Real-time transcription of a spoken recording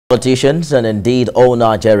Politicians and indeed all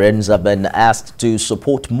Nigerians have been asked to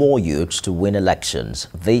support more youths to win elections.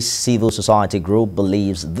 This civil society group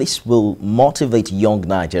believes this will motivate young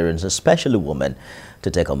Nigerians, especially women,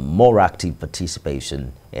 to take a more active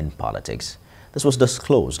participation in politics. This was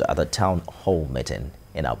disclosed at the town hall meeting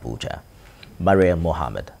in Abuja. Maria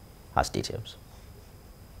Mohammed has details.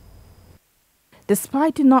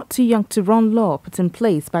 Despite the not too young to run law put in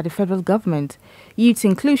place by the federal government, youth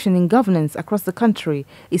inclusion in governance across the country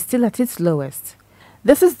is still at its lowest.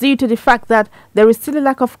 This is due to the fact that there is still a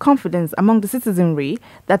lack of confidence among the citizenry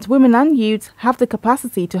that women and youth have the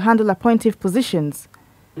capacity to handle appointive positions.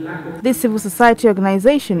 This civil society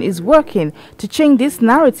organization is working to change this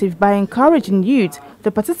narrative by encouraging youth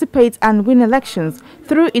to participate and win elections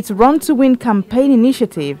through its Run to Win campaign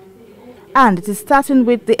initiative. And it is starting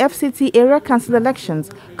with the FCT area council elections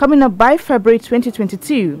coming up by February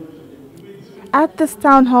 2022. At this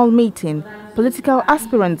town hall meeting, political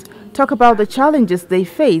aspirants talk about the challenges they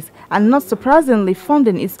face, and not surprisingly,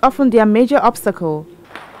 funding is often their major obstacle.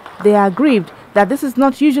 They are aggrieved that this is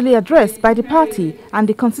not usually addressed by the party and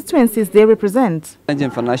the constituencies they represent.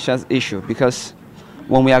 Financial issue, because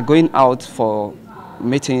when we are going out for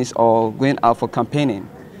meetings or going out for campaigning,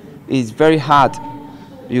 it's very hard.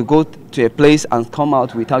 You go to a place and come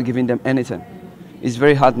out without giving them anything. It's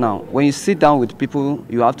very hard now. When you sit down with people,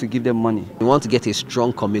 you have to give them money. We want to get a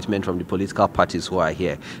strong commitment from the political parties who are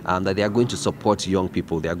here, that they are going to support young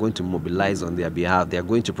people, they are going to mobilize on their behalf, they are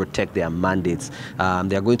going to protect their mandates,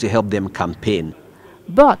 they are going to help them campaign.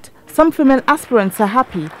 But some female aspirants are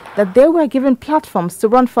happy that they were given platforms to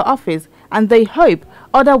run for office, and they hope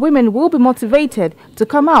other women will be motivated to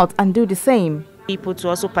come out and do the same. People to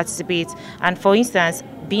also participate, and for instance,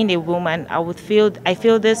 being a woman, I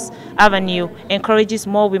feel this avenue encourages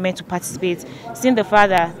more women to participate. Seeing the fact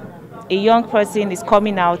that a young person is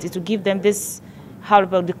coming out, it will give them this,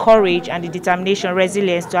 the courage and the determination,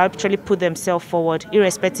 resilience to actually put themselves forward,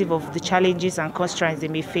 irrespective of the challenges and constraints they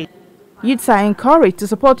may face. Youths are encouraged to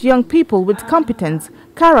support young people with competence,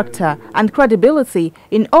 character and credibility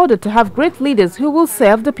in order to have great leaders who will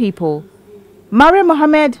serve the people. Maria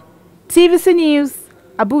Mohammed, TVC News,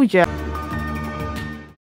 Abuja.